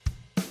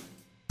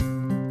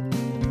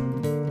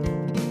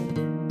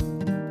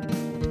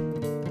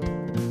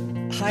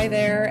Hi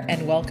there,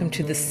 and welcome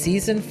to the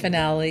season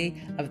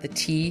finale of the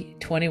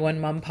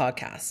T21 Mom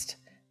podcast.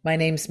 My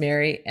name's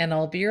Mary, and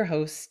I'll be your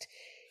host.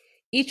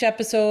 Each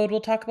episode, we'll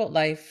talk about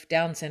life,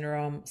 Down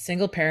syndrome,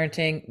 single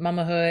parenting,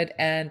 mamahood,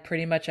 and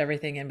pretty much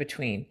everything in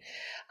between.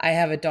 I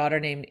have a daughter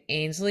named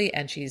Ainsley,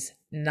 and she's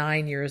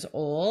 9 years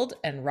old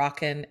and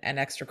rocking an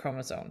extra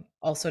chromosome,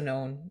 also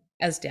known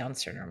as Down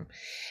syndrome.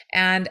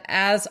 And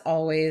as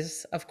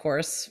always, of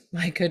course,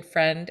 my good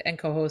friend and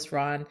co-host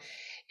Ron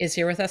is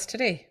here with us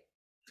today.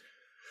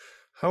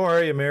 How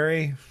are you,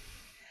 Mary?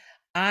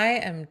 I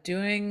am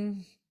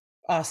doing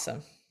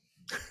awesome.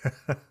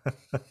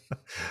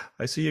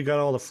 I see you got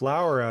all the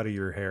flour out of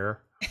your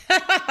hair.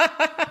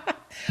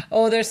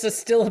 Oh, there's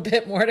still a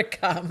bit more to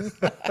come.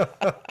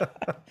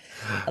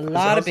 A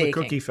lot of baking. The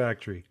cookie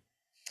factory.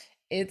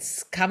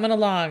 It's coming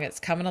along.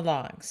 It's coming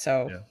along.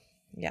 So,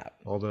 yeah.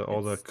 All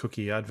the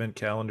cookie advent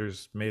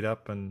calendars made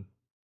up, and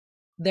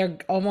they're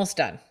almost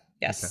done.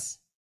 Yes. Okay.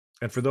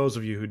 And for those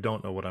of you who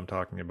don't know what I'm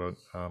talking about,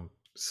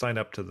 sign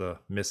up to the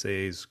Miss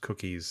A's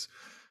Cookies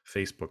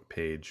Facebook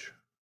page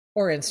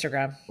or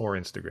Instagram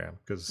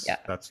because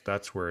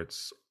that's where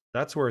it's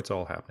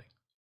all happening.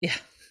 Yeah.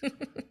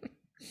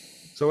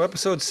 So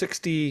episode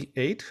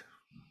 68.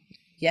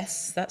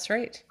 Yes, that's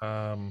right.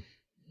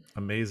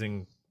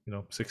 Amazing,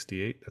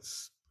 68.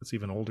 That's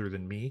even older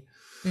than me.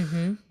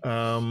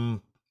 Mm-hmm.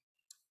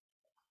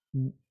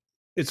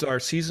 It's our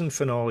season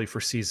finale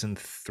for season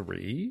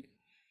 3.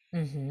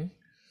 Mm-hmm.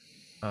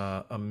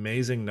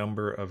 Amazing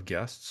number of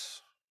guests.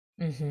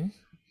 Mm-hmm.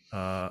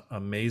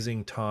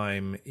 Amazing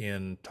time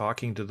in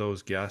talking to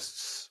those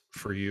guests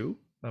for you.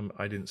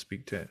 I didn't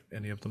speak to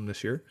any of them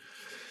this year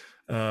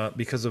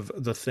because of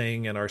the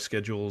thing and our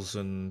schedules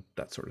and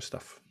that sort of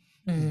stuff.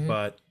 Mm-hmm.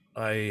 But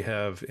I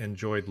have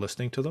enjoyed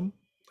listening to them.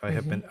 I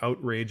have been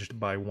outraged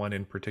by one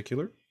in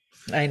particular.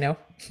 I know.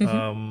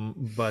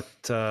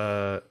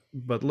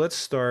 But let's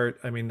start.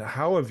 I mean,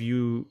 how have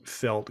you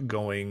felt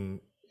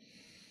going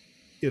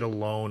it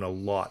alone a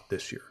lot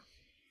this year?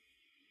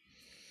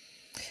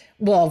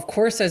 Well, of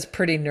course, I was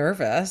pretty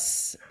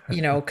nervous,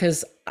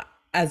 because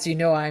as you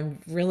know, I'm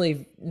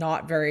really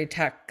not very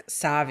tech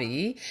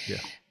savvy.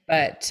 Yeah.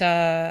 But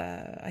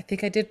I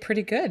think I did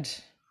pretty good.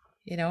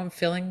 I'm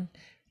feeling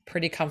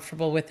pretty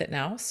comfortable with it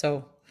now.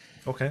 So.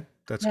 Okay,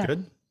 that's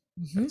good.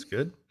 Mm-hmm. That's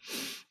good.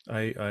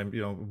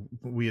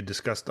 We had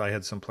discussed, I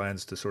had some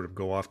plans to sort of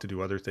go off to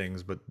do other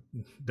things, but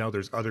now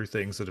there's other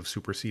things that have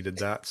superseded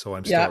that. So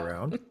I'm still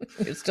around.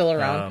 It's still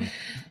around.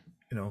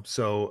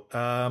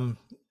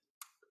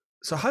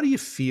 So how do you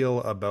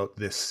feel about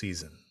this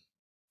season?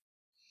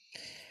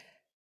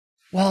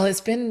 Well, it's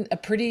been a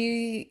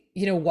pretty,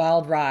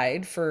 wild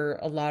ride for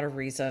a lot of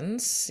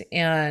reasons.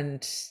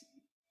 And,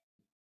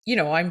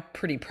 I'm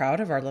pretty proud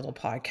of our little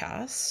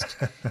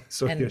podcast.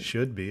 So you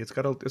should be. It's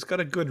got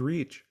a good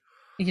reach.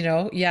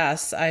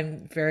 Yes,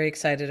 I'm very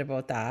excited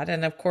about that.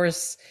 And of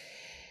course,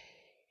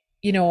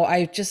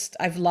 I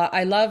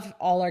love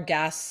all our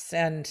guests,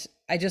 and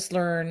I just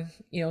learn,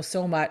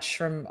 so much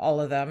from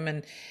all of them.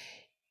 And,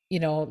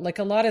 like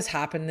a lot has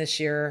happened this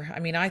year. I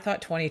mean, I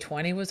thought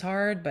 2020 was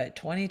hard, but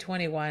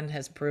 2021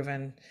 has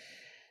proven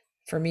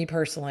for me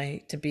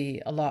personally to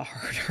be a lot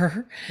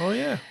harder. Oh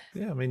yeah.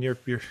 Yeah. I mean, you're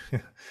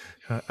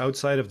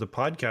outside of the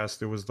podcast,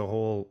 there was the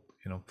whole,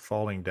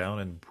 falling down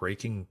and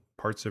breaking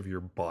parts of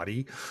your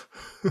body.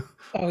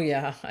 Oh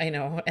yeah, I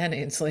know. And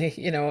Ainsley,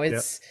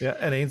 it's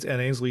and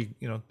Ainsley,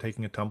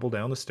 taking a tumble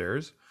down the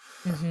stairs,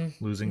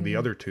 losing the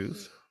other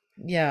tooth.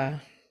 Yeah.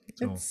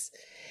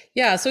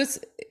 So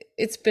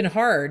it's been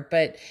hard,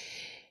 but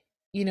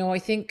I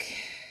think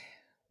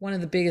one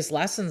of the biggest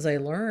lessons I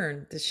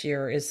learned this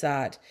year is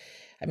that,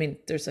 I mean,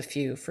 there's a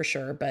few for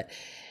sure, but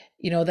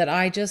that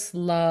I just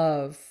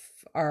love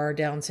our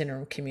Down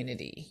syndrome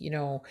community.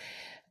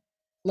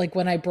 Like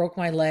when I broke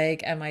my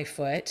leg and my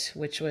foot,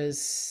 which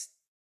was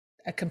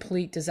a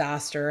complete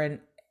disaster, and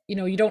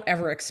you don't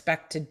ever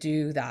expect to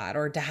do that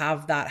or to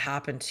have that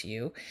happen to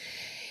you,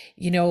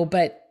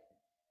 but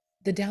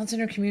the Down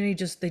syndrome community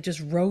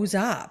just rose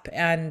up,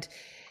 and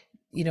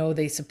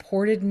they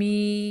supported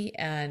me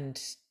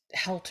and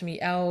helped me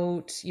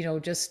out,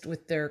 just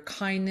with their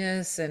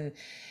kindness and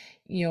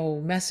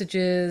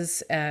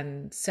messages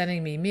and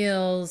sending me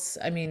meals,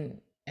 and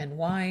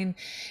wine.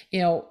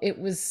 It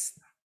was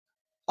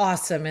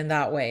awesome in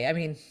that way. I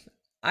mean,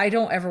 I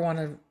don't ever want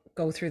to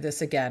go through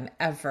this again,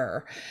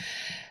 ever.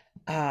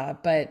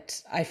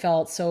 But I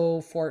felt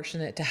so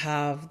fortunate to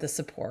have the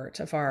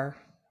support of our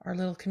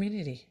little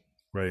community.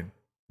 Right.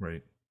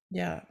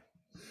 Yeah.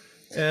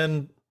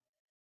 And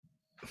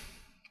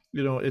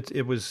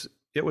it was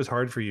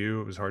hard for you.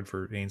 It was hard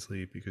for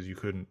Ainsley because you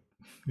couldn't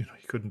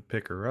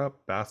pick her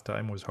up. Bath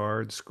time was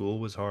hard. School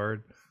was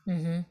hard.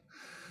 Mm-hmm.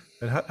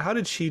 And how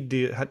did she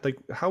deal?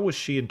 How was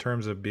she in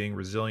terms of being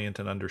resilient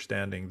and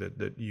understanding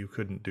that you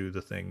couldn't do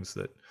the things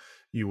that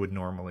you would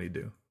normally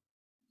do?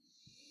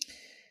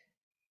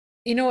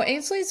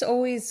 Ainsley's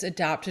always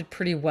adapted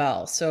pretty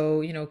well.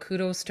 So,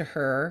 kudos to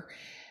her.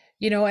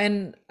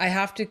 And I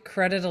have to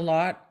credit a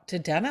lot to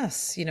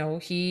Dennis.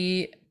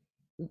 He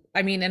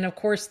I mean, and of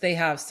course they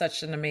have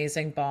such an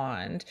amazing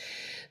bond.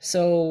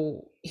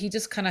 So he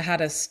just kind of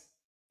had us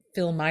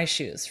fill my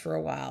shoes for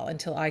a while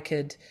until I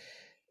could,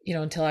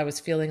 until I was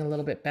feeling a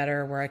little bit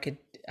better where I could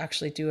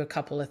actually do a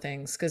couple of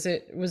things, because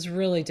it was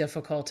really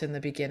difficult in the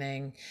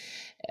beginning.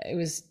 It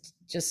was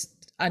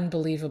just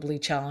unbelievably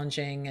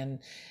challenging, and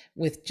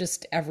with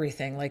just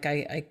everything. Like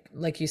I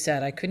like you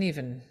said, I couldn't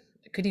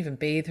even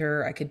bathe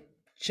her. I could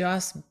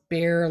just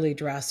barely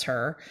dress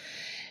her.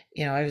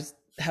 I was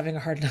having a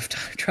hard enough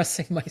time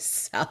dressing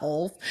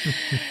myself,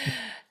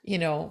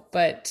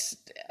 but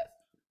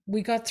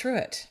we got through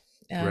it.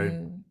 Right.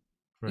 And,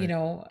 Right.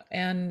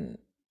 and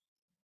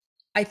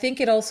I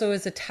think it also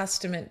is a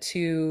testament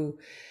to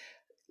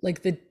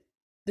like the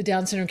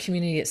Down syndrome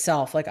community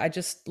itself. Like I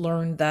just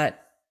learned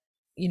that,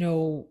 you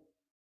know,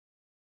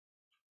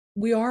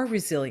 we are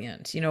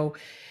resilient,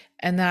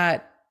 and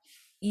that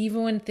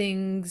even when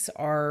things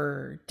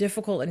are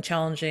difficult and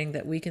challenging,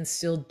 that we can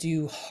still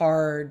do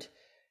hard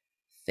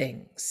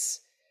things,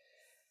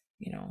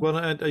 you know. Well,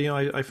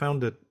 I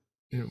found that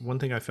one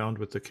thing I found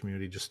with the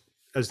community, just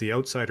as the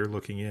outsider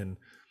looking in,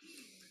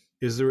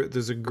 is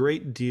there's a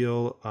great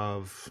deal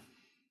of,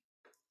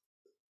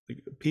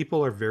 like,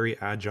 people are very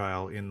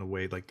agile in the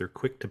way, like they're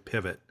quick to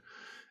pivot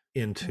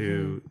Hmm.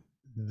 into,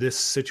 this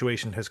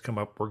situation has come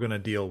up, we're going to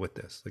deal with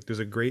this. Like there's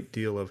a great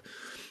deal of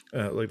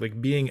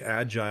like being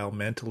agile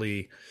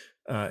mentally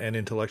and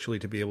intellectually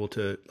to be able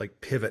to like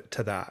pivot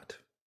to that,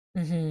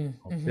 Hmm.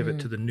 pivot Hmm.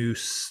 to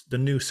the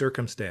new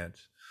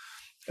circumstance,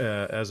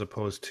 as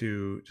opposed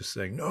to just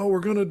saying no, we're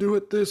going to do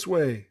it this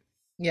way.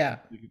 Yeah.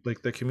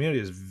 Like the community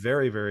is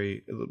very,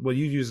 very, well,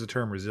 you use the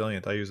term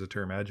resilient, I use the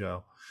term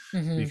agile,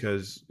 Hmm.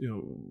 because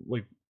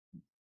like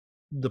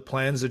the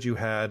plans that you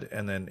had,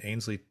 and then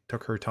Ainsley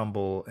took her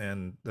tumble,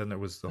 and then there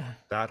was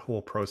that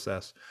whole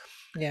process,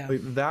 Yeah.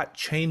 like that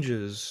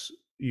changes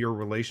your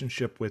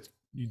relationship with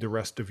the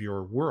rest of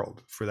your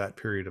world for that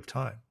period of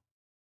time.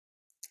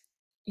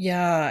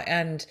 Yeah.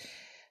 And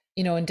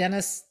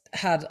Dennis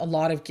had a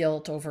lot of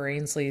guilt over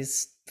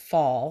Ainsley's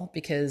fall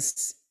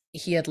because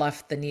he had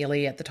left the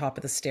Neely at the top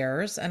of the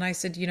stairs. And I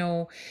said,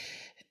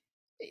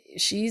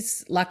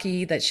 she's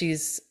lucky that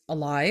she's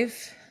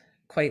alive,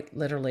 quite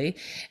literally,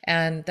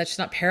 and that she's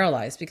not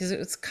paralyzed, because it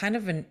was kind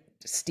of a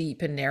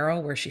steep and narrow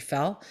where she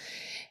fell.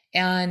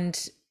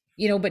 And,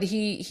 but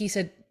he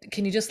said,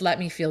 can you just let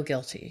me feel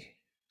guilty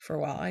for a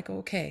while? I go,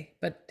 okay,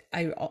 but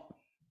I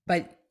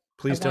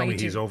Please tell want you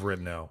me he's to. over it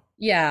now.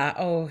 Yeah,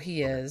 oh,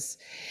 he Okay. is.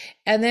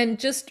 And then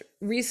just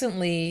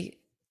recently,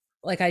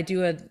 like I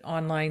do an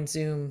online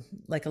Zoom,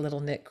 like a little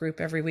knit group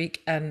every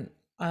week. And,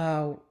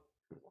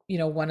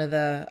 one of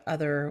the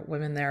other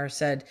women there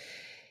said,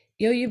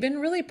 you've been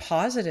really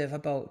positive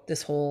about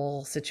this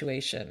whole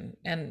situation.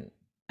 And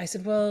I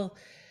said, well,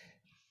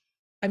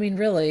 I mean,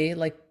 really,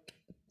 like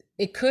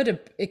it could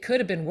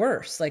have been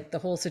worse, like the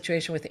whole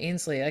situation with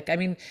Ainsley. Like, I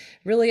mean,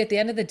 really, at the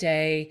end of the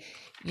day,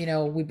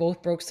 we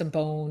both broke some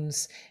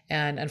bones,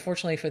 and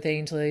unfortunately for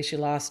Ainsley, she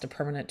lost a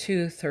permanent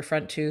tooth, her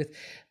front tooth.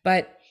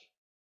 But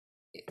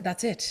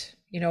that's it.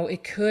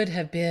 It could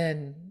have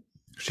been.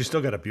 She's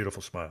still got a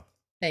beautiful smile.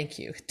 Thank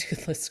you,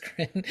 toothless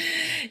grin.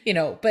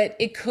 But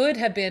it could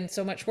have been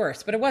so much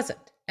worse, but it wasn't.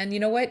 And you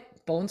know what?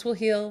 Bones will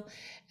heal,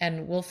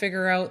 and we'll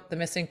figure out the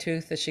missing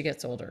tooth as she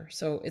gets older.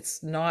 So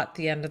it's not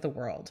the end of the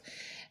world.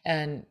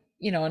 And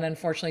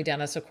unfortunately,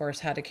 Dennis, of course,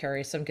 had to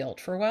carry some guilt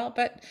for a while,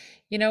 but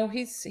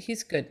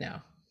he's good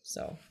now.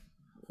 So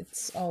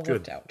it's all Good.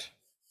 worked out.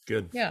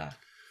 Good. Yeah.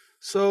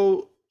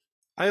 So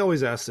I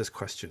always ask this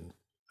question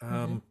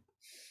Hmm.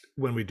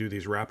 when we do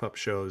these wrap up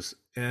shows,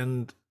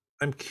 and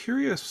I'm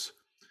curious,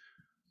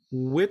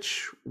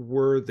 which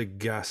were the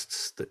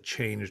guests that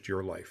changed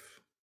your life?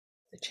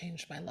 It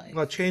changed my Well,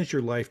 life. changed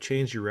your life,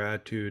 changed your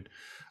attitude,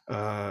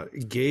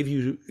 gave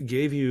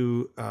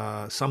you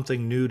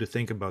something new to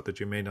think about that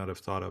you may not have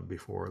thought of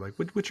before. Like,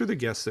 which are the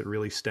guests that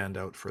really stand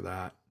out for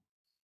that?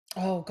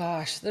 Oh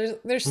gosh, there's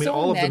I mean, so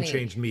all of them many.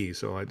 changed me,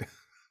 so I.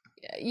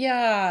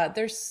 Yeah,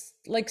 there's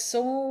like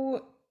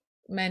so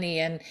many.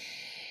 And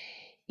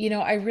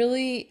I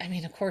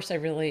mean, of course I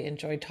really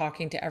enjoyed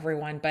talking to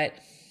everyone, but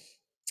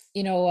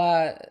you know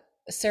uh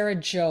Sarah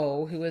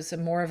Joe, who was a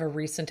more of a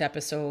recent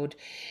episode,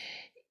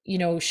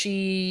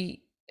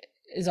 she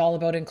is all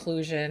about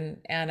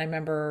inclusion. And I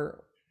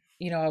remember,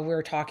 we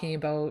were talking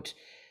about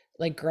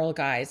like Girl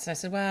Guides, and I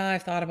said, well,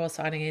 I've thought about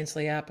signing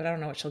Ainsley up, but I don't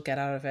know what she'll get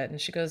out of it. And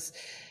she goes,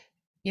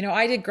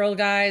 I did Girl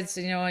Guides,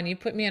 and you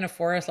put me in a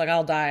forest, like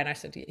I'll die. And I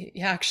said,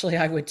 yeah, actually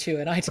I would too.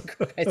 And I did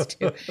Girl Guides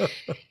too.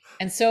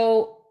 And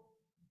so,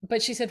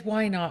 but she said,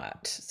 why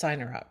not sign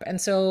her up?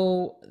 And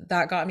so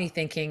that got me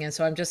thinking. And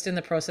so I'm just in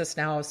the process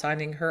now of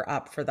signing her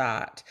up for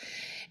that.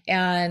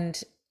 And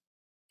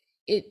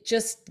it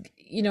just,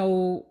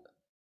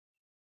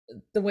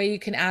 the way you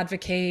can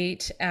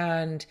advocate,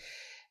 and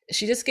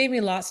she just gave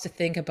me lots to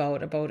think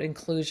about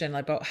inclusion,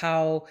 about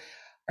how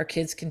our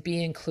kids can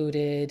be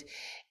included.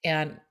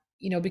 And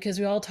because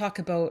we all talk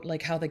about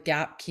like how the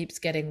gap keeps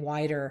getting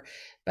wider,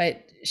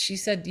 but she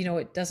said,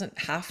 it doesn't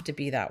have to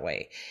be that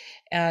way.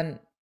 And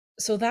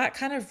so that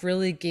kind of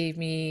really gave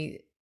me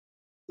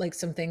like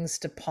some things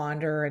to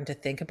ponder and to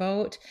think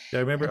about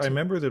Yeah, and I to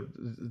remember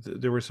that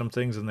there were some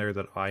things in there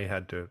that I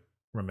had to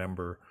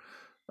remember,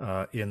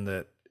 in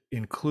that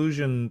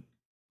inclusion,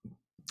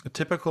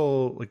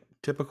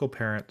 typical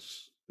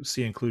parents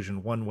see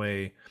inclusion one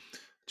way.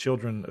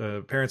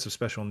 Children, parents of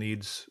special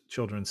needs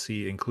children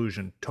see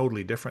inclusion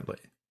totally differently.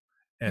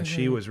 And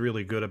she mhm, was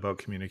really good about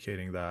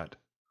communicating that,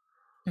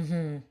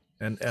 mhm.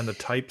 and the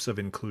types of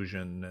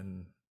inclusion.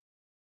 And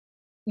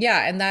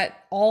Yeah, and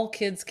that all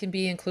kids can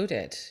be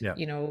included, yeah,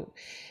 you know.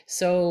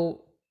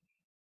 So,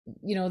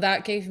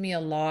 that gave me a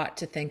lot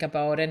to think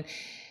about. And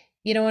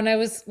when I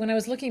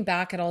was looking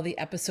back at all the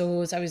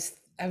episodes, I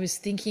was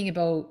thinking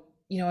about,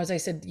 as I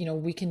said,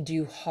 we can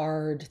do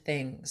hard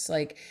things.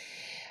 Like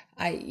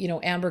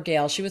Amber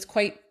Gale, she was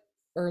quite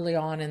early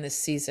on in this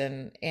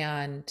season,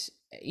 and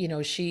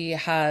she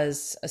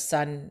has a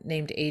son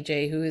named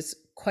AJ who is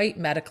quite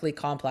medically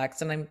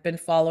complex, and I've been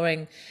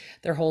following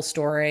their whole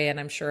story, and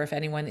I'm sure if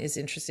anyone is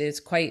interested, it's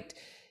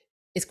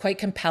quite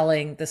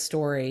compelling, the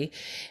story,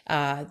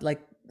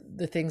 like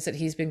the things that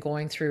he's been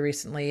going through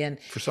recently. And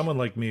for someone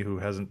like me who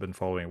hasn't been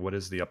following, what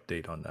is the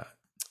update on that?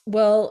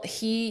 well,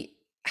 he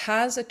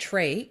has a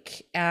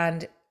trach,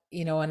 and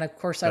of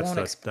course I won't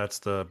That's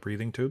the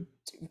breathing tube.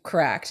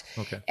 correct.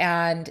 Okay.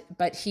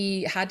 But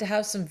he had to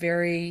have some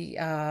very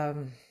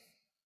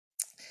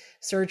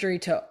surgery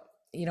to,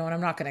 and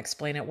I'm not going to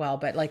explain it well,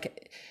 but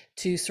like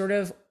to sort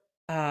of,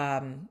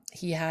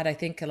 he had, I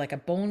think, like a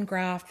bone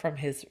graft from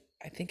his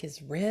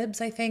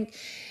ribs, I think,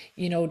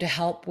 to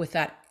help with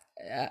that,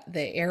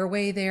 the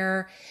airway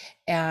there.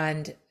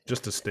 And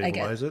Just to I get,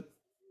 stabilize it.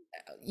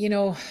 you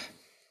know,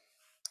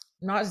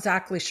 not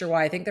exactly sure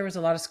why. I think there was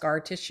a lot of scar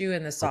tissue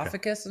in the Okay.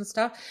 esophagus and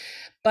stuff,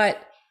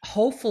 but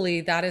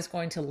hopefully that is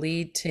going to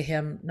lead to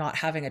him not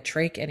having a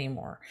trach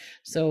anymore.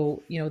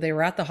 So, they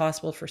were at the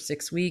hospital for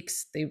 6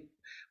 weeks. They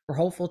were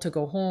hopeful to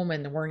go home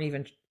and weren't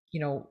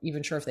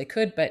even sure if they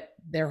could, but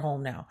they're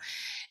home now.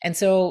 And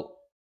so,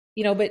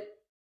 but,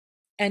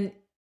 and,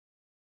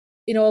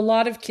 a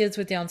lot of kids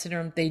with Down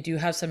syndrome, they do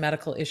have some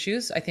medical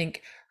issues. I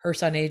think her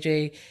son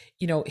AJ,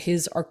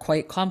 his are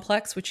quite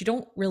complex, which you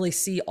don't really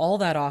see all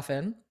that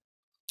often,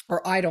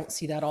 or I don't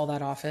see that all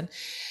that often.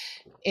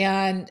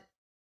 And,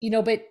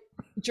 but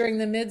during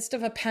the midst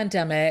of a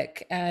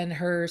pandemic and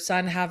her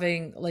son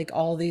having like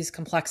all these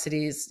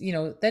complexities,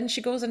 then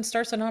she goes and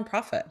starts a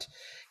nonprofit,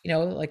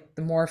 like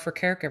the More for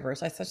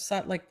Caregivers. I just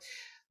thought, like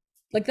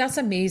that's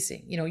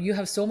amazing. You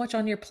have so much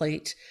on your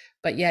plate,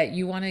 but yet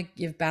you want to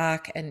give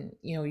back, and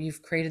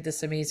you've created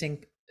this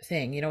amazing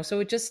thing, so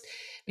it just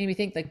made me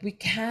think, like, we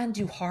can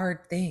do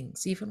hard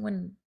things even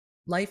when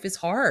life is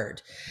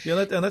hard. Yeah,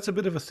 and that's a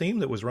bit of a theme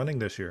that was running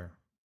this year.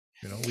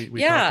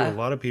 We talked to a Yeah.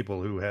 lot of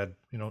people who had,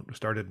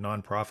 started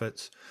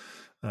nonprofits,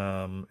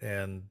 and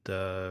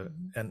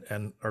Mhm.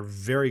 and are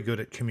very good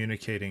at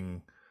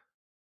communicating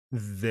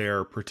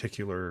their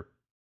particular,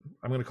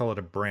 I'm going to call it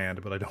a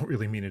brand, but I don't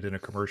really mean it in a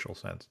commercial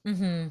sense.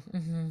 Mhm.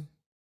 Mhm.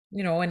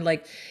 And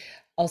like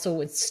also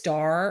with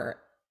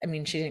Star, I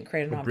mean, she didn't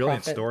create a A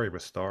brilliant nonprofit. story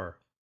with Star.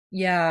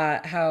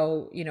 Yeah,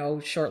 how,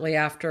 shortly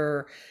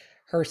after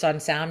her son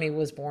Sammy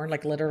was born,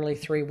 like literally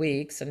 3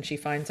 weeks, and she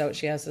finds out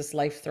she has this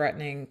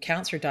life-threatening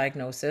cancer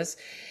diagnosis.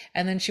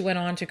 And then she went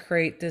on to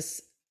create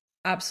this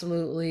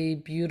absolutely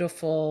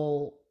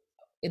beautiful,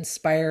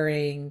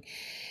 inspiring,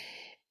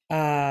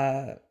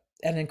 uh,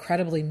 and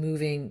incredibly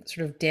moving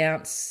sort of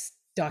dance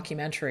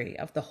documentary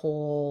of that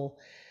whole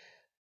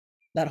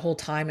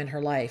time in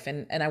her life.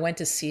 And I went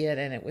to see it,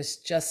 and it was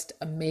just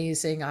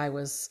amazing. I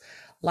was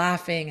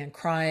laughing and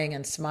crying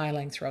and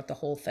smiling throughout the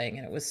whole thing,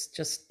 and it was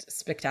just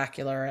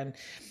spectacular. And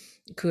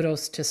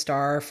kudos to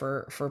Star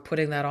for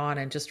putting that on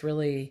and just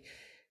really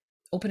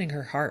opening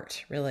her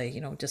heart,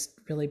 really, just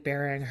really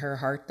bearing her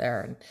heart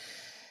there. And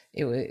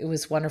it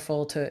was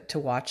wonderful to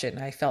watch it,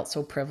 and I felt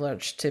so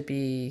privileged to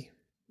be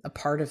a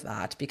part of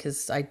that,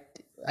 because I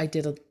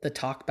did the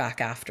talk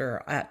back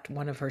after at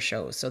one of her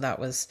shows, so that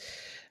was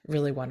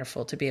really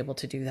wonderful to be able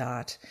to do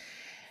that.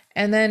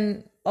 And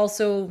then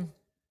also,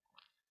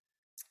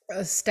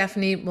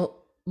 Stephanie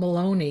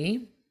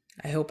Maloney,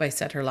 I hope I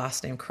said her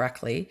last name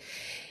correctly.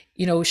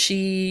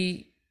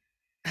 She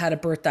had a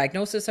birth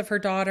diagnosis of her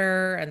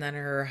daughter, and then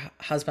her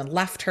husband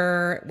left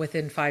her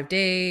within 5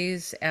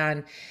 days.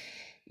 And,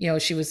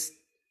 she was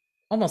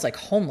almost like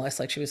homeless,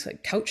 like she was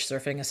like couch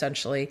surfing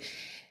essentially.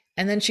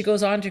 And then she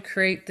goes on to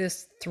create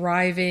this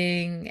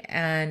thriving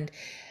and,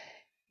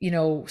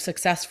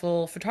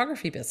 successful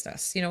photography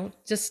business,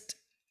 just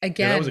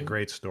Yeah, that was a again,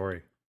 great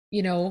story.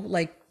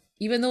 like,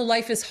 even though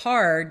life is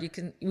hard,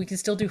 we can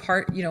still do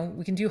hard,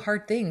 we can do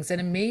hard things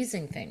and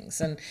amazing things.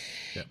 And,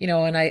 Yeah.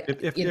 and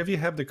If you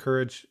have the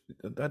courage,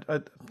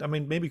 I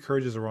mean, maybe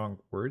courage is the wrong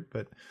word,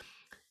 but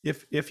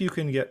if you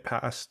can get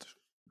past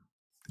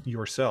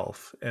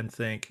yourself and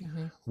think,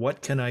 mhm,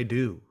 what can I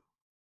do?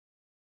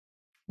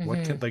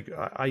 What can, mhm. like,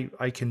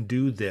 I can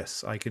do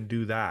this, I can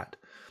do that.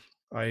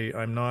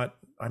 I'm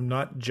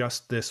not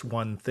just this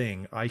one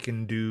thing. I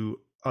can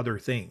do other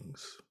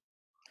things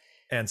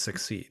and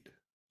succeed.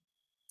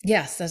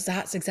 Yes,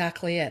 that's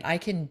exactly it. I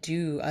can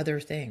do other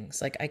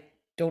things. Like, I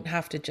don't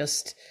have to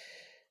just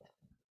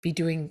be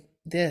doing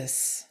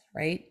this,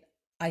 right?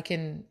 I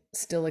can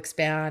still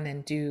expand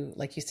and do,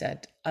 like you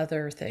said,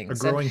 other A things. And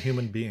growing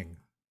human being.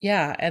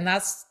 yeah, and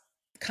that's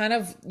kind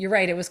of, you're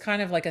right, it was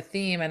kind of like a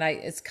theme. And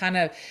it's kind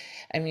of,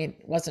 I mean,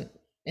 it wasn't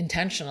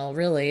intentional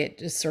really, it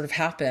just sort of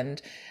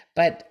happened.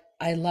 But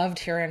I loved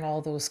hearing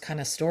all those kind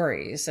of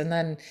stories. And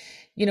then,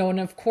 and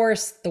of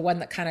course, the one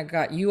that kind of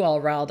got you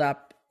all riled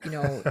up,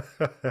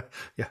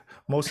 Yeah,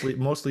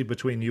 mostly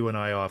between you and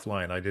I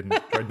offline. I didn't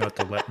try not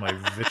to let my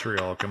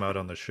vitriol come out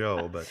on the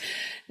show, but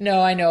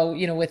no, I know,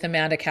 with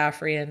Amanda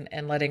Caffrey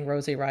and letting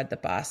Rosie ride the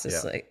bus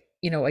is yeah, like,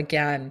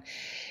 again,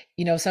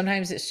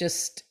 sometimes it's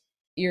just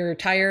you're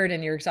tired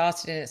and you're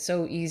exhausted, and it's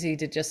so easy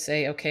to just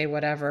say, okay,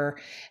 whatever,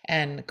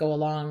 and go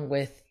along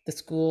with the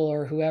school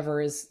or whoever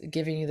is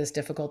giving you this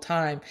difficult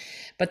time.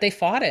 But they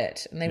fought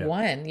it and they yeah,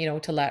 won,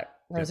 to let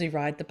yeah. Rosie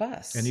ride the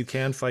And bus. you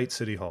can fight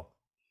City Hall.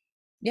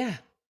 Yeah.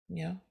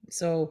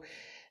 So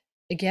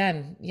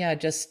again, yeah,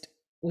 just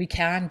we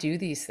can do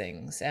these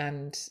things,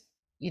 and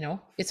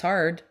it's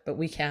hard, but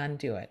we can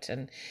do it.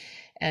 And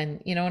I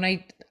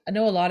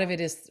know a lot of it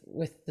is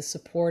with the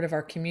support of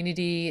our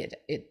community.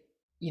 It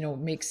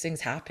makes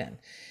things happen.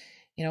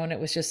 And it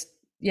was just,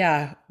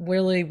 yeah,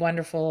 really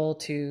wonderful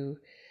to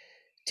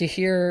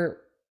hear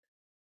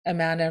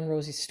Amanda and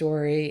Rosie's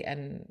story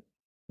and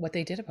what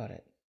they did about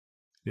it.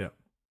 Yeah,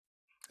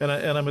 and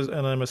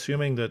I'm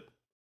assuming that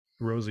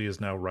Rosie is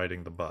now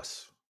riding the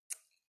bus.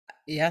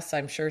 Yes,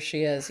 I'm sure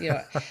she is.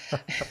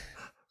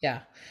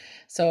 Yeah.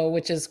 So,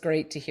 which is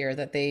great to hear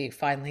that they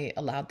finally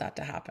allowed that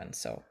to happen.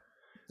 So,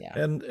 yeah.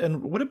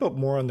 And what about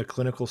more on the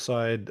clinical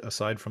side,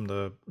 aside from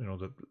the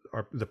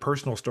the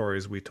personal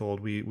stories we told?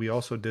 We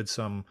also did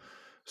some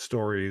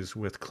stories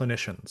with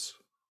clinicians,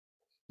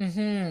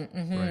 Mm-hmm.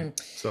 right?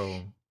 Mm-hmm.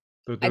 So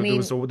I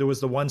mean, there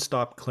was the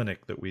one-stop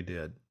clinic that we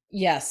did.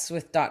 yes,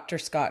 with Dr.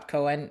 Scott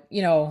Cohen.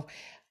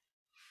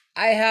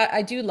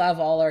 I do love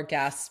all our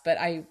guests, but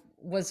I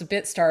was a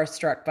bit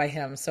starstruck by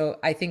him. So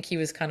I think he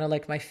was kind of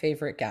like my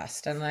favorite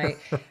guest, and I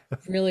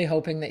really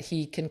hoping that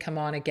he can come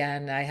on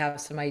again. I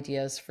have some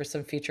ideas for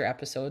some future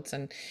episodes,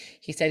 and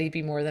he said he'd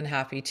be more than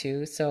happy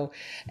to. So,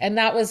 and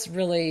that was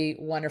really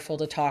wonderful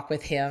to talk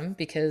with him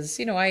because,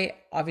 I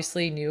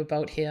obviously knew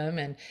about him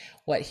and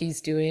what he's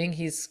doing.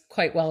 He's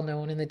quite well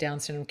known in the Down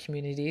syndrome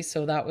community.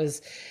 So that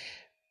was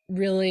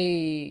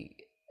really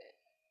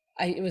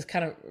it was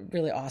kind of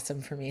really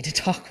awesome for me to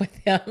talk with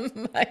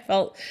him. I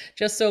felt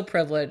just so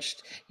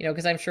privileged,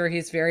 because I'm sure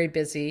he's very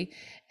busy,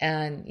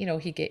 and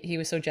he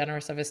was so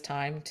generous of his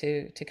time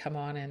to come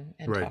on and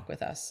Right. talk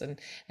with us and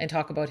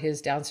talk about his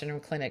Down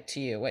syndrome clinic to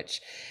you, which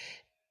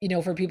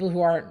for people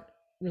who aren't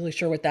really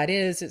sure what that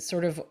is, it's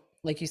sort of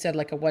like you said,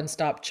 like a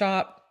one-stop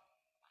shop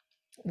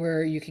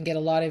where you can get a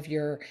lot of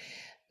your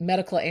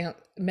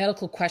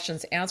medical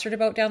questions answered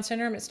about Down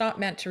syndrome. It's not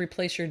meant to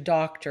replace your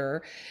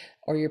doctor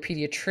or your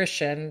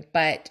pediatrician,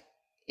 but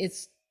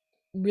it's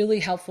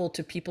really helpful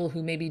to people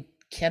who maybe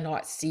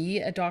cannot see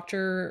a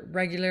doctor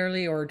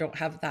regularly or don't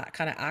have that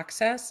kind of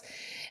access,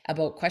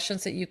 about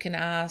questions that you can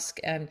ask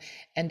and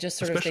just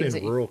sort of Especially things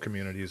in that you, rural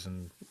communities,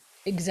 and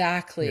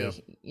yeah,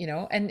 exactly,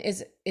 and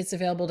it's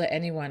available to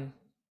anyone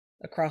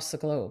across the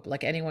globe.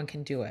 Like anyone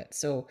can do it.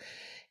 So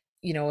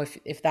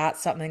if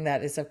that's something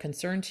that is of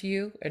concern to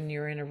you and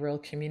you're in a rural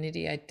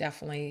community, I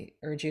definitely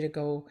urge you to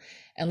go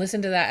and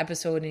listen to that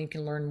episode, and you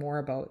can learn more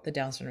about the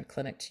Down syndrome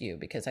clinic to you,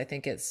 because I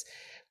think it's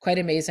quite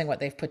amazing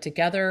what they've put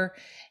together,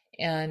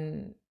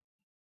 and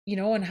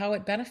and how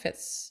it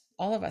benefits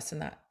all of us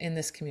in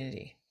this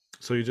community.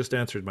 so you just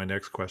answered my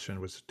next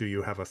question, was do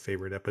you have a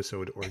favorite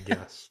episode or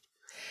guest?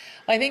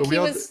 I think But we he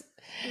all, was.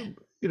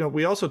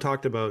 we also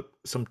talked about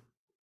some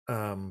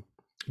um,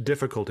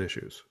 difficult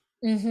issues,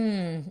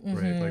 Mm-hmm,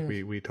 right? Like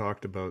mm-hmm, we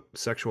talked about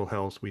sexual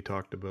health. We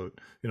talked about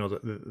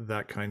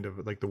that kind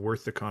of like the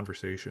worth the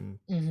conversation.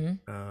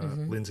 mm-hmm,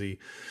 mm-hmm. Lindsay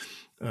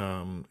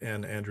and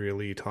Andrea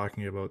Lee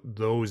talking about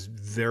those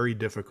very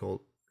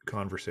difficult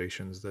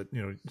conversations that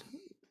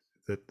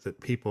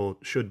that people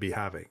should be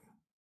having.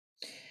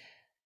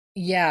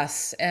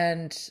 Yes,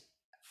 and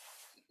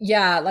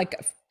yeah,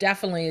 like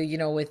definitely,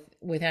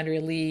 with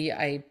Andrea Lee,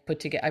 I've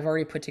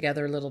already put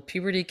together a little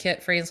puberty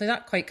kit for Ainsley,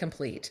 not quite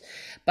complete,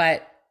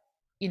 but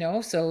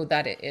so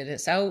that it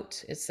is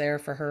out, it's there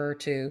for her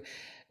to,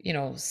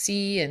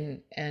 see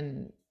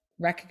and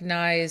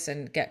recognize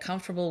and get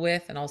comfortable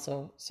with, and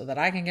also so that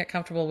I can get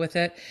comfortable with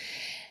it.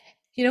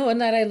 And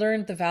that I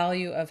learned the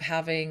value of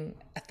having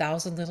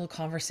 1,000 little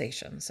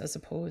conversations as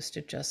opposed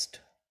to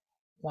just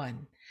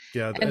one.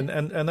 Yeah, And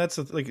and that's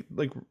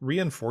like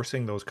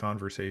reinforcing those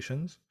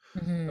conversations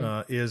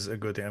mhm, is a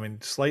good thing. I mean,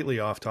 slightly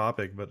off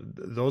topic, but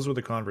those were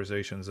the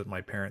conversations that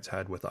my parents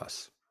had with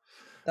us.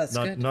 that's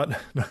Not good. not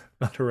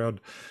not around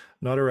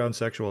not around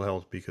sexual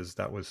health, because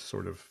that was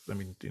sort of, I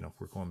mean,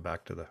 we're going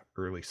back to the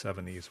early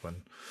 70s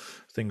when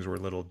things were a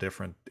little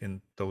different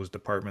in those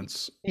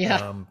departments.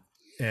 Yeah.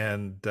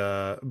 And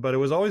but it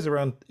was always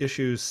around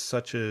issues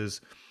such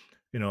as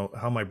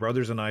how my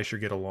brothers and I should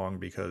get along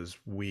because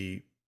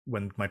we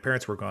when my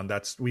parents were gone,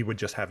 we would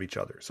just have each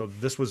other. So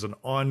this was an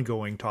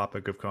ongoing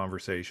topic of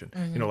conversation.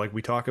 Mm-hmm. Like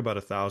we talk about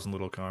 1,000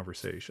 little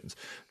conversations.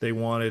 They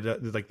wanted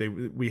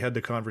we had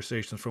the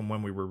conversations from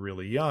when we were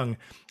really young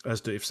as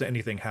to if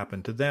anything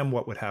happened to them,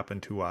 what would happen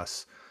to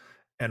us,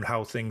 and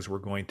how things were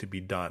going to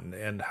be done,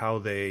 and how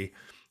they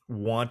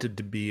wanted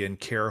to be in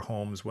care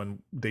homes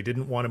when they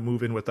didn't want to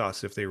move in with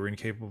us if they were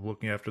incapable of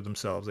looking after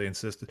themselves. They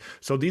insisted.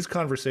 So these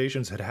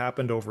conversations had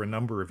happened over a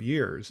number of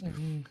years.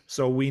 Mm-hmm.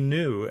 So we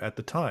knew at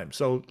the time.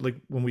 So like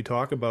when we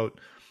talk about,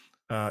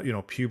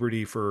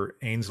 puberty for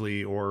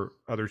Ainsley or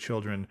other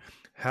children,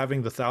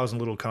 having the 1,000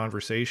 little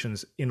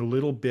conversations in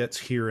little bits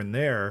here and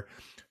there,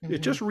 Mm-hmm.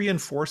 it just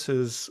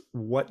reinforces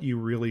what you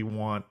really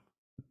want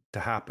to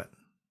happen.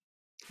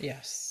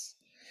 Yes.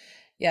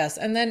 Yes.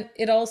 And then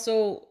it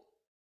also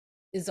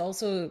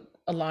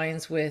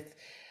aligns with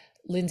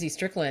Lindsay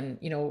Strickland,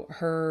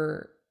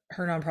 her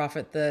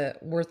nonprofit, the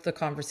Worth the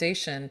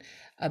Conversation,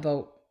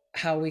 about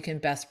how we can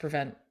best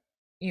prevent,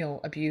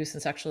 abuse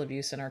and sexual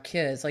abuse in our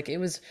kids. Like, it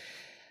was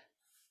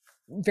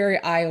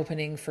very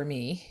eye-opening for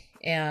me,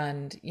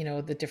 and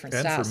the different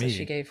And for stats that she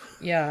me. gave.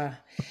 Yeah.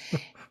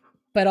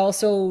 But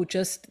also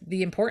just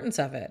the importance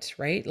of it,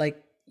 right?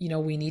 Like,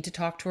 we need to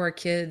talk to our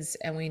kids,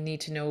 and we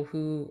need to know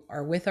who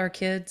are with our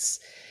kids,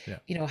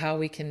 Yeah. how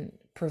we can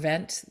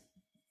prevent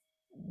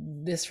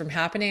this from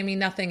happening. I mean,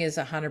 nothing is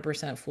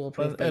 100%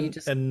 foolproof, but you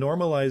just. And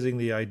normalizing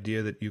the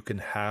idea that you can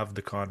have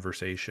the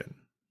conversation.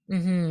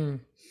 Mm-hmm.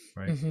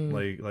 Right.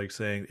 Mm-hmm. Like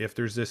saying, if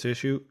there's this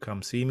issue,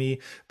 come see me.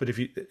 But if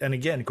you, and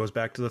again, it goes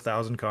back to the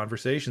 1,000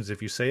 conversations.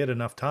 If you say it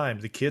enough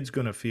times, the kid's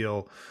going to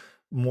feel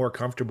more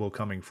comfortable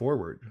coming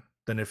forward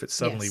than if it's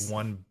suddenly Yes.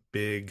 one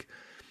big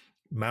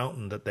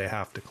mountain that they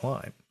have to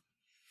climb.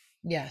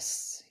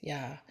 Yes.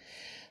 Yeah.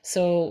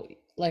 So,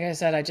 like I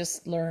said, I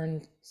just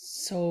learned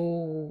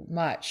so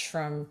much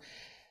from,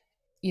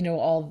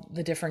 all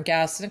the different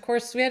guests. And of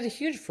course, we had a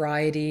huge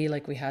variety.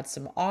 Like, we had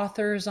some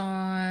authors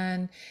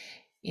on,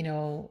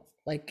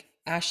 like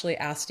Ashley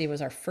Asti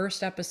was our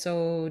first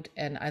episode,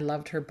 and I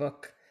loved her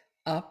book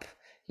Up,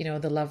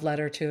 the love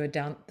letter to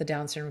the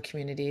Down syndrome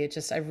community.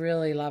 I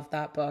really loved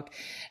that book.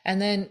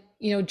 And then,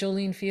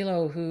 Jolene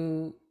Philo,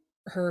 who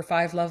her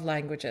 5 love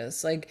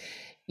languages, like,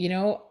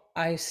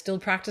 I still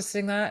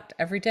practicing that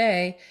every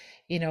day,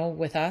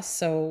 with us.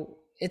 So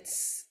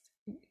it's,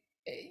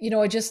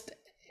 I just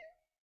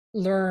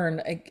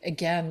learn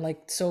again,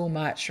 like, so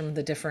much from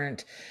the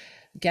different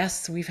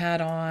guests we've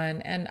had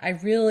on. And I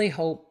really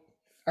hope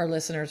our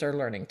listeners are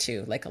learning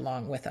too, like,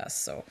 along with us.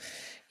 So,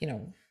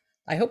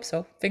 I hope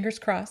so. Fingers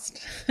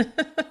crossed.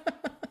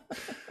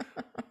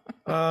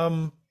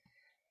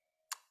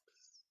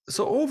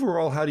 So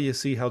overall, how do you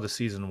see how the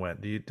season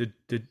went?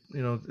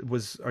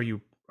 Are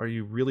you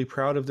really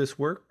proud of this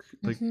work?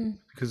 Like, Mm-hmm.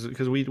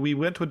 because we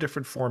went to a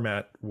different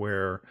format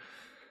where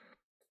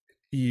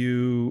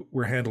you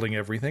were handling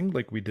everything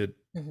like we did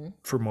Mm-hmm.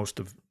 for most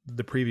of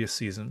the previous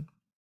season,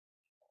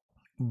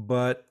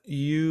 but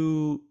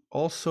you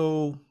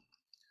also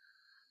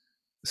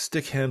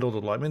stick handled a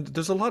lot. I mean,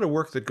 there's a lot of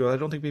work that goes. I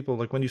don't think people,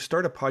 like, when you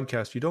start a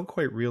podcast, you don't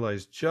quite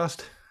realize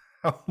just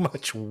how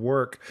much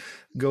work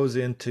goes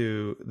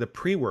into the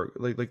pre-work,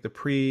 like the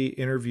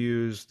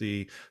pre-interviews,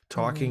 the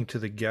talking to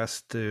the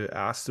guests to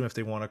ask them if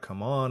they want to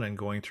come on, and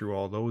going through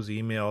all those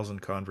emails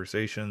and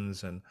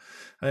conversations, and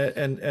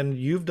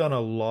you've done a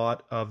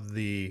lot of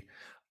the,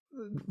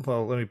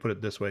 well, let me put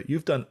it this way,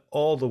 you've done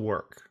all the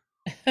work,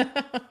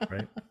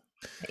 right?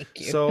 Thank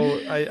you. So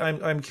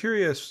I'm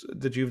curious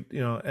that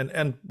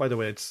and by the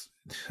way, it's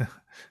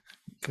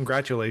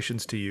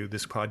congratulations to you.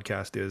 This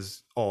podcast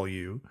is all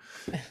you,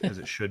 as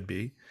it should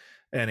be,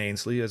 and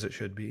Ainsley, as it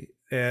should be.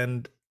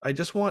 And I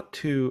just want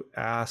to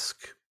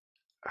ask,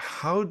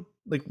 how,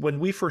 like, when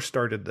we first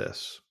started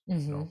this,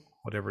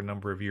 whatever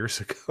number of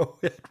years ago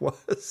it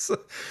was,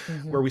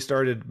 where we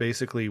started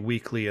basically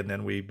weekly, and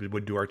then we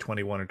would do our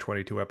 21 or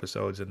 22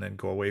 episodes and then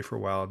go away for a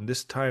while. And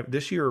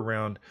this year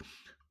around,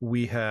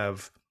 we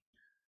have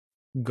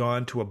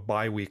gone to a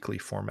bi-weekly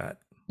format.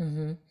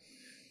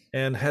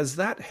 And has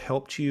that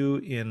helped you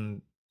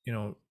in,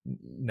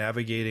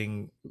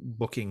 navigating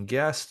booking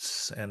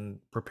guests and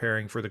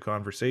preparing for the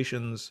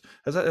conversations?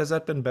 Has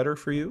that been better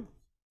for you?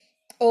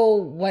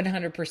 Oh,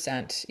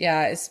 100%.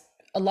 Yeah, it's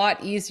a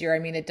lot easier. I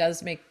mean, it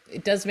does make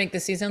the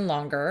season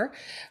longer,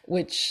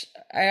 which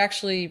I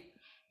actually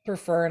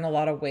prefer in a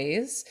lot of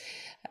ways.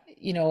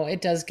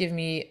 It does give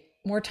me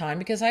more time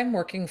because I'm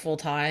working full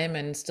time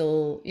and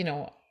still,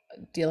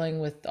 dealing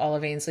with all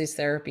of Ainsley's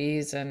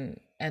therapies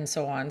and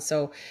so on.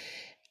 So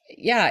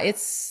yeah,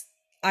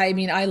 I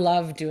mean, I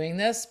love doing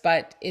this,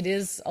 but it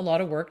is a lot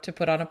of work to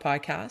put on a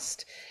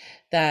podcast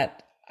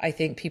that I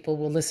think people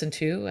will listen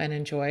to and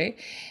enjoy.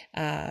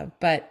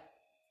 But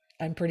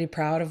I'm pretty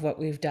proud of what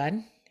we've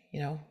done,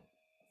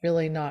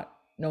 really not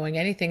knowing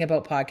anything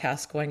about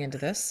podcasts going into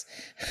this.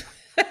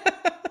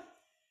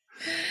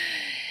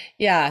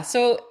 Yeah.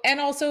 So, and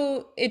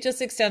also it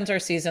just extends our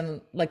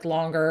season, like,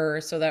 longer,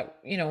 so that,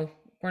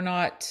 we're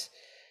not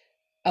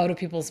out of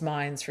people's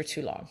minds for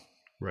too long.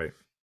 Right.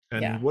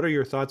 And Yeah. what are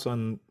your thoughts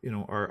on,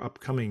 our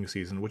upcoming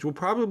season, which will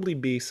probably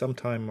be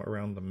sometime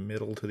around the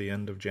middle to the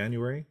end of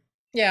January?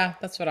 Yeah,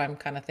 that's what I'm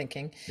kind of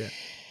thinking. Yeah,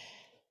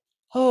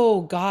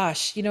 Oh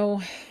gosh,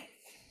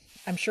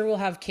 I'm sure we'll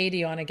have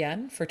Katie on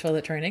again for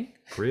toilet training.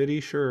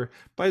 pretty sure.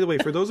 By the way,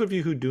 for those of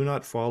you who do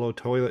not follow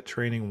Toilet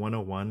Training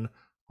 101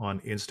 on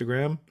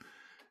Instagram,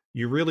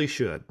 you really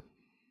should,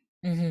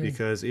 Hmm.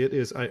 because it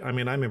is, I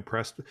mean, I'm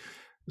impressed,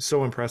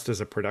 so impressed as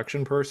a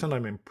production person.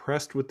 I'm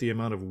impressed with the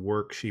amount of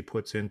work she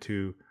puts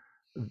into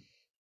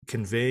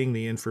conveying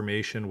the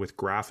information with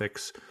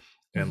graphics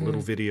and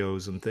little Hmm.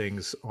 videos and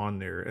things on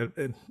there.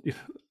 And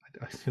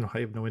I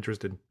have no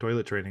interest in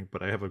toilet training,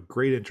 but I have a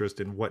great interest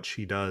in what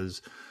she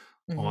does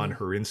on Hmm.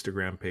 her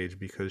Instagram page,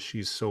 because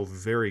she's so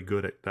very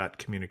good at that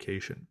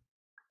communication.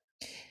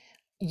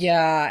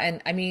 Yeah,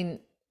 and I mean,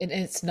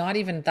 it's not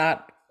even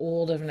that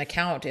old of an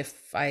account,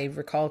 if I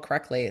recall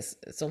correctly.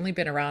 It's only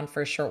been around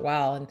for a short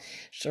while, and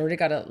she's already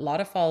got a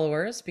lot of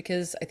followers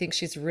because I think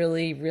she's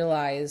really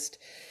realized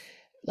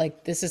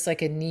like this is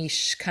like a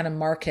niche kind of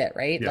market,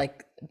 right? Yeah.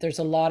 Like there's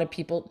a lot of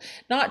people,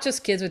 not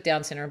just kids with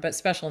Down syndrome, but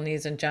special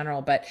needs in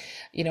general. But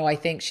I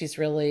think she's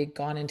really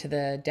gone into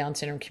the Down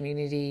syndrome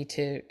community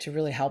to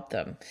really help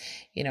them,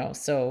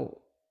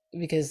 so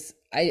because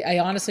I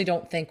honestly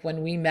don't think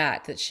when we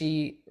met that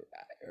she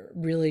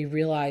really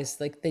realized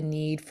like the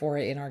need for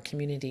it in our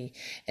community,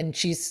 and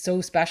she's so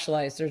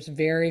specialized. There's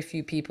very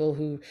few people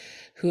who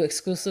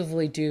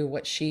exclusively do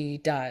what she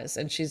does,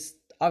 and she's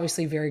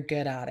obviously very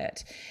good at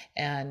it.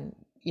 And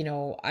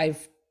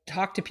I've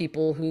talked to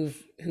people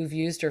who've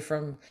used her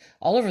from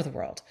all over the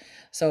world,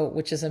 so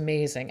which is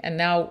amazing. And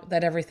now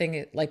that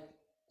everything like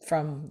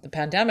from the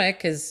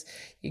pandemic is,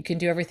 you can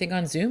do everything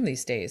on Zoom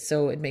these days,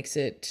 so it makes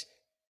it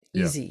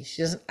Yeah. easy.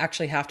 She doesn't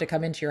actually have to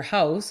come into your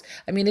house.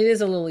 I mean, it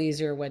is a little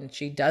easier when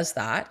she does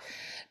that,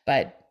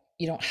 but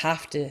you don't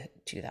have to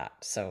do that.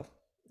 So,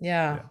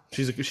 yeah.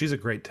 Yeah. She's a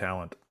great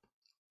talent.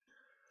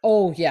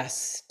 Oh,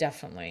 yes,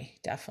 definitely,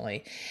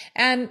 definitely.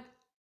 And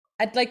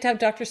I'd like to have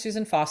Dr.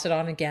 Susan Fawcett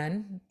on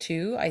again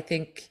too. I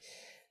think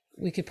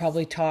we could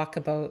probably talk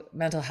about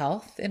mental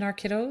health in our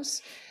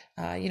kiddos.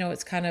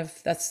 It's kind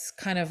of that's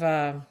kind of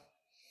I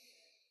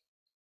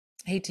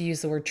hate to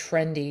use the word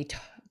trendy,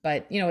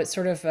 but it's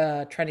sort of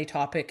a trendy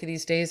topic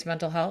these days,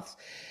 mental health.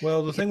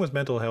 Well, the Because thing with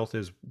mental health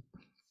is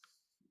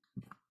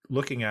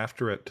looking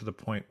after it to the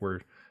point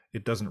where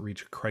it doesn't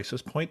reach a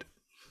crisis point,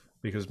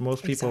 because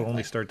most people only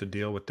exactly. start to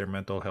deal with their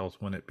mental health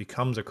when it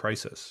becomes a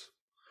crisis,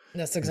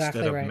 That's instead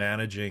exactly of right.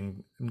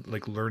 managing,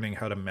 like learning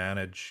how to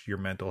manage your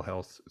mental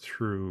health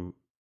through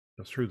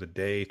the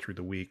day, through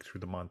the week,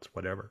 through the months,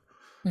 whatever.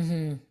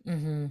 Mhm.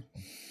 Mhm.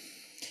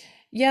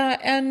 Yeah,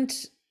 and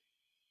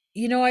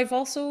I've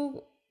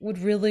also would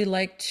really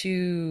like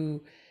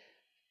to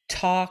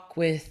talk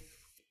with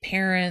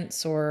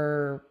parents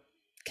or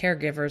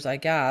caregivers, I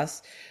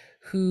guess,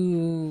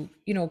 who,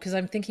 because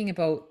I'm thinking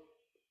about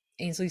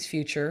Ainsley's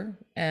future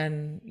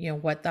and,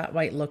 what that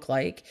might look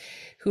like,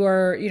 who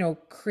are,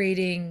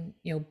 creating,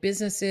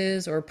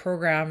 businesses or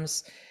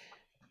programs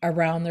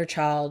around their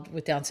child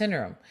with Down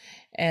syndrome.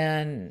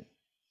 And,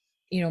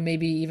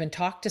 maybe even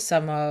talk to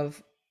some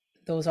of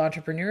those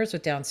entrepreneurs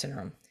with Down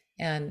syndrome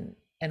and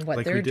what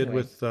Like we they're did doing.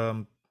 with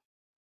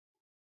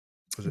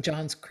was it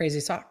John's Crazy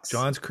Socks.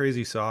 John's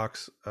Crazy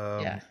Socks,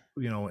 Yeah.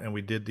 and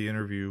we did the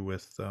interview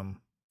with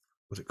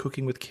was it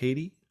Cooking with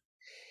Katie?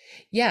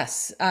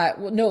 Yes.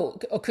 Well, no,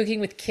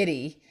 Cooking with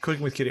Kitty.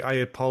 Cooking with Katie. I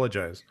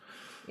apologize.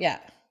 Yeah.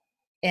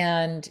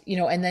 And,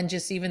 and then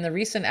just even the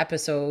recent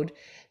episode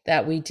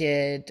that we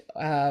did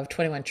of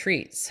 21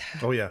 Treats,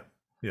 Oh yeah.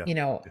 Yeah.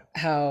 Yeah.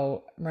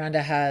 how Miranda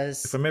If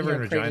has, I'm ever in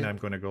Regina, created. I'm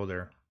going to go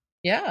there.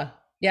 Yeah.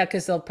 Yeah.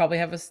 Cause they'll probably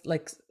have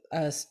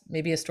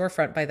maybe a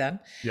storefront by then,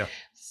 Yeah.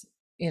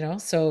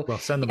 so Well,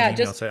 send them an yeah,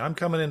 email. just Say, I'm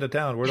coming into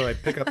town. Where do I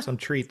pick up some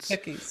treats?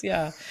 cookies.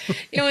 Yeah.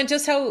 And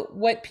just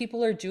what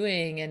people are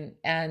doing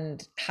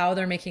and how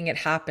they're making it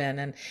happen.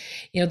 And,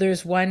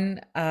 there's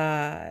one,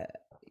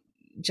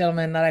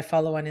 gentleman that I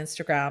follow on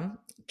Instagram,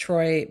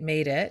 Troy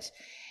Made It,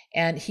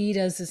 and he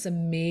does this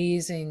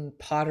amazing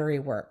pottery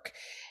work.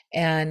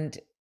 And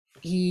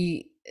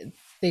he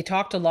they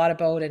talked a lot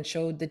about and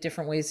showed the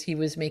different ways he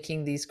was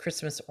making these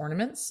Christmas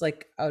ornaments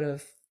like out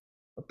of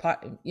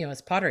pot,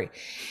 it's pottery.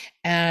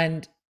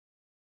 And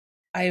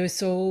I was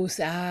so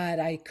sad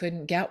I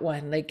couldn't get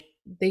one. Like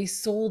they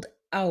sold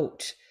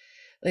out.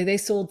 Like they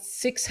sold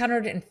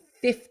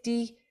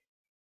 650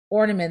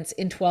 ornaments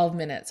in 12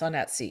 minutes on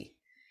Etsy.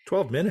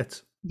 12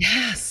 minutes.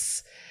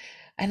 Yes.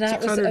 And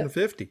that was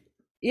 650.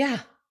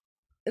 yeah,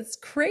 it's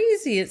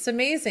crazy. It's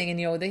amazing.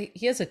 And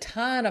he has a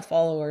ton of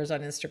followers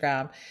on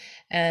Instagram,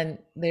 and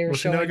they're Well,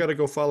 see, now I showing. got to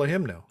go follow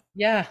him now.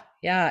 Yeah,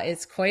 yeah,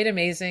 it's quite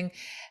amazing.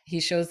 He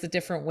shows the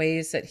different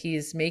ways that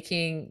he's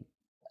making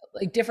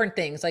like different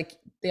things. Like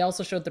they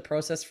also showed the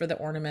process for the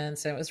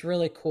ornaments, and it was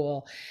really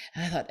cool.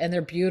 And I thought, and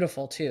they're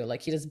beautiful too.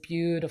 Like he does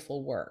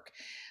beautiful work.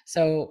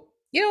 So,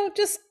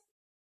 just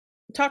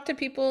talk to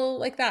people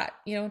like that,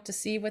 to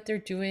see what they're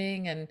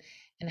doing and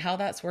how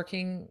that's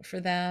working for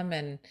them.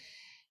 And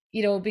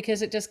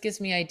because it just gives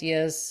me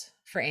ideas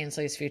for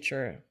Ainsley's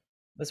future.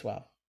 as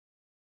well.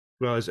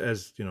 Well,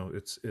 as you know,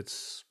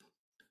 it's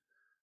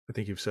I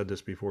think you've said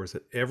this before, is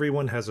that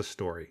everyone has a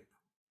story.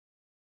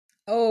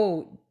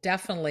 Oh,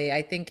 definitely.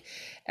 I think,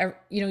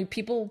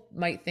 people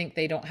might think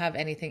they don't have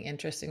anything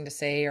interesting to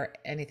say or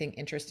anything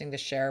interesting to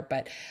share,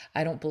 but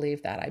I don't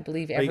believe that. I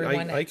believe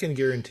everyone. I can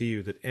guarantee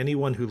you that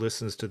anyone who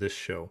listens to this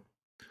show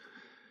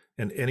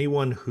and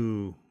anyone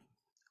who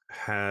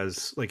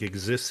has like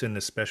exists in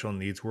the special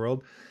needs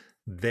world,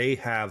 they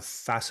have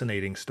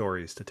fascinating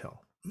stories to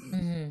tell.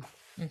 Mhm,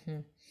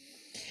 mhm.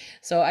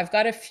 So I've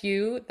got a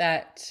few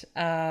that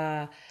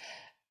I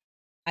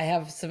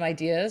have some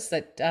ideas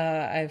that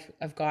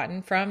I've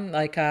gotten from,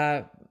 like,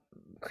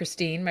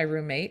 Christine, my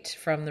roommate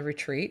from the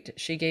retreat.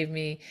 She gave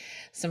me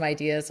some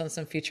ideas on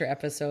some future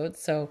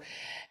episodes. So,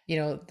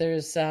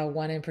 there's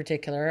one in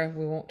particular.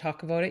 We won't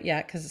talk about it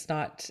yet because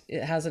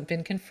it hasn't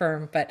been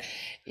confirmed. But,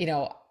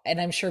 and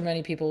I'm sure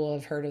many people will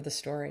have heard of the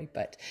story.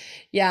 But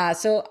yeah,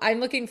 so I'm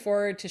looking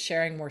forward to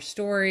sharing more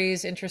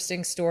stories,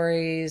 interesting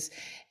stories,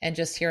 and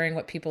just hearing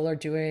what people are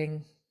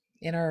doing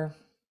in our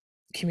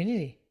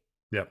community.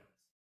 Yep.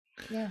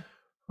 Yeah.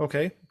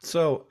 Okay.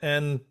 So,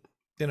 and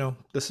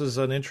this is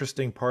an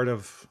interesting part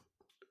of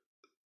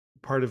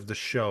the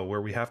show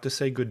where we have to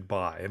say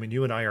goodbye. I mean,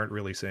 you and I aren't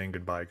really saying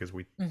goodbye because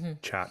we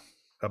chat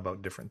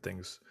about different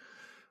things,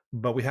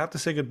 but we have to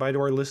say goodbye to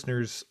our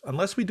listeners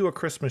unless we do a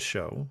Christmas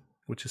show,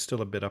 which is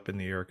still a bit up in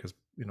the air because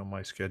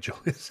my schedule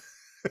is.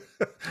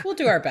 We'll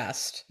do our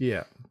best.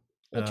 Yeah.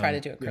 We'll try to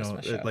do a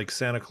Christmas show. Like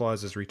Santa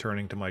Claus is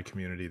returning to my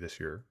community this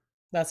year.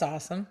 That's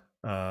awesome.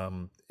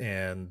 And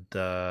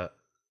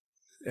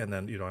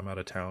then I'm out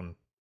of town,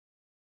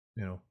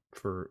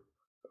 for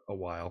a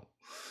while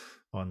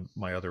on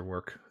my other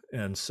work,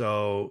 and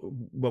so,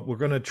 but we're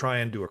going to try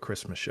and do a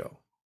Christmas show.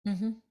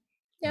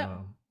 Yeah.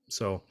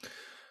 So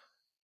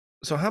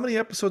how many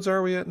episodes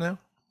are we at now?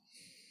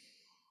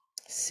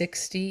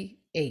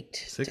 68.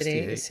 68.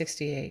 Today is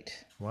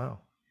 68. Wow.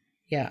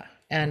 Yeah.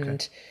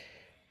 And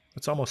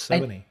it's almost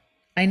 70.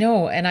 I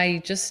know. And I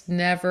just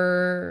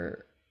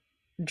never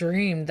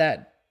dreamed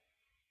that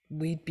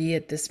we'd be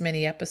at this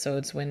many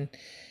episodes when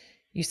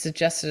you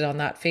suggested on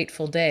that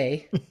fateful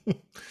day.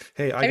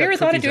 Hey, have you ever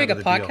thought of doing a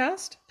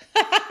podcast?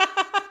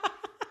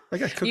 I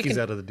got cookies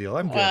out of the deal.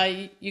 I'm good.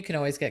 Well, you can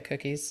always get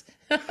cookies.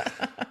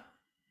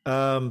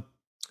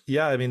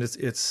 Yeah, I mean,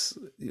 it's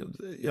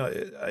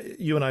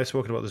you and I have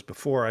spoken about this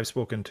before. I've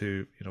spoken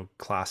to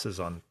classes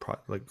on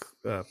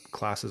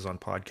classes on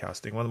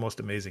podcasting. One of the most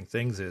amazing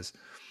things is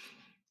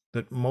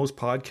that most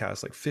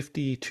podcasts, like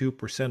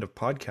 52% of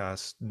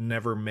podcasts,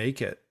 never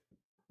make it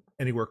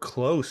anywhere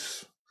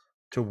close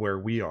to where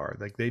we are.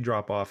 Like, they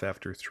drop off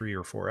after 3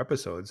 or 4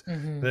 episodes,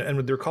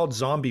 and they're called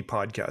zombie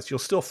podcasts. You'll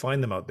still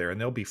find them out there,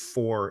 and there'll be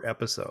 4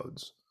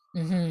 episodes.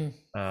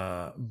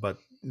 But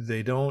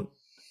they don't.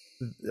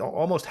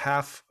 Almost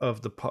half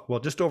of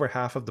just over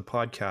half of the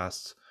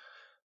podcasts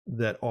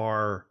that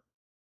are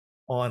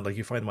on, like,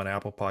 you find them on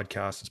Apple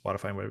Podcasts and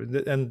Spotify and whatever,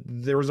 and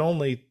there was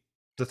only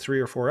the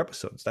 3 or 4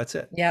 episodes. That's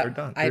it. Yeah, they're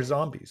done. They're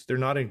zombies. They're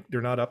not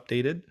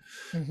updated.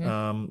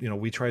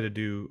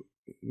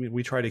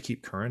 We try to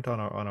keep current on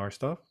our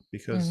stuff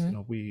because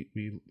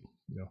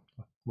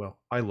well,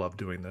 I love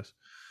doing this.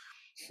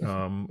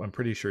 I'm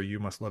pretty sure you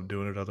must love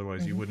doing it,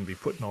 otherwise you wouldn't be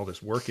putting all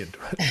this work into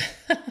it.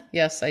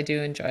 Yes, I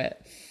do enjoy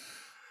it.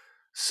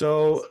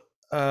 So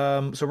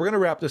we're going to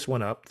wrap this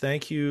one up.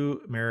 Thank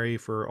you, Mary,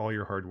 for all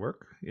your hard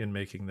work in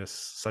making this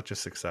such a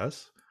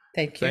success.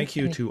 Thank you. Thank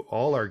you to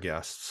all our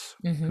guests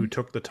who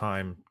took the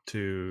time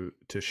to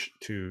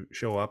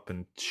show up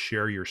and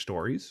share your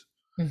stories,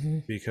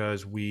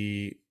 because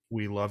we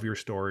love your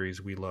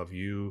stories. We love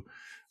you.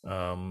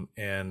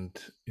 And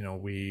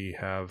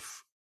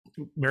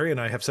Mary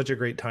and I have such a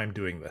great time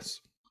doing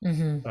this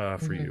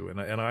for you.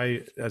 And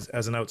I,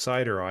 as an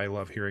outsider, I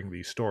love hearing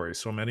these stories.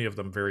 So many of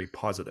them very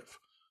positive.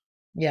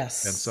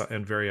 Yes.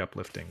 And very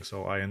uplifting.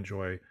 So I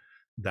enjoy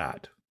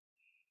that.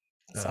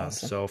 That's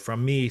awesome. So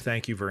from me,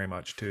 thank you very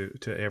much to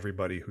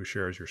everybody who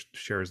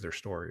shares their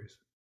stories.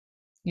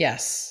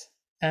 Yes.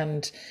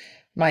 And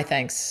my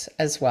thanks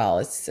as well.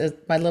 It's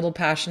my little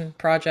passion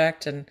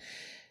project, and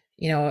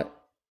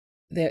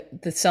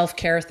the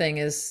self-care thing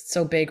is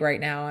so big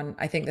right now, and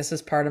I think this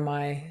is part of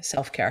my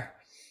self-care.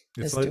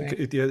 It's like,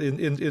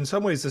 in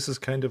some ways, this is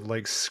kind of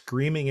like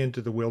screaming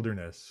into the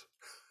wilderness.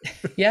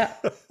 Yeah.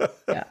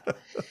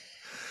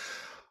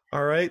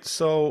 All right.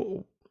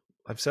 So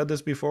I've said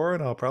this before,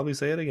 and I'll probably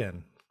say it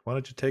again. Why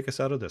don't you take us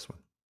out of this one?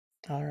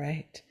 All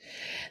right.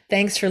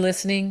 Thanks for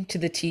listening to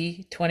the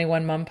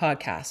T21 Mom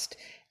podcast.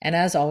 And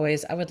as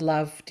always, I would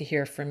love to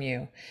hear from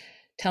you.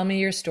 Tell me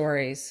your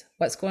stories.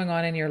 What's going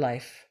on in your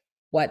life?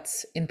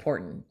 What's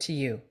important to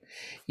you?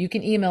 You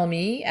can email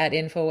me at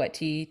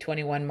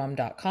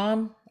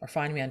info@t21mom.com or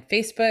find me on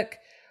Facebook.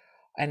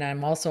 And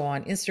I'm also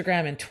on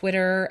Instagram and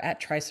Twitter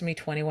at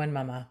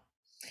trisomy21mama.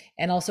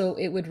 And also,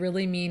 it would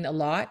really mean a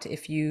lot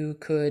if you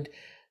could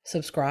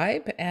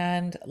subscribe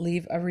and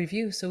leave a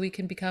review so we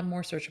can become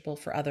more searchable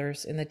for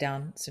others in the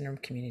Down syndrome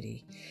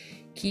community.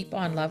 Keep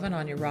on loving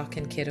on your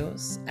rockin'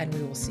 kiddos, and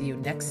we will see you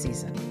next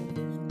season.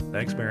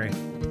 Thanks, Mary.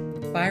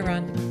 Bye,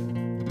 Ron.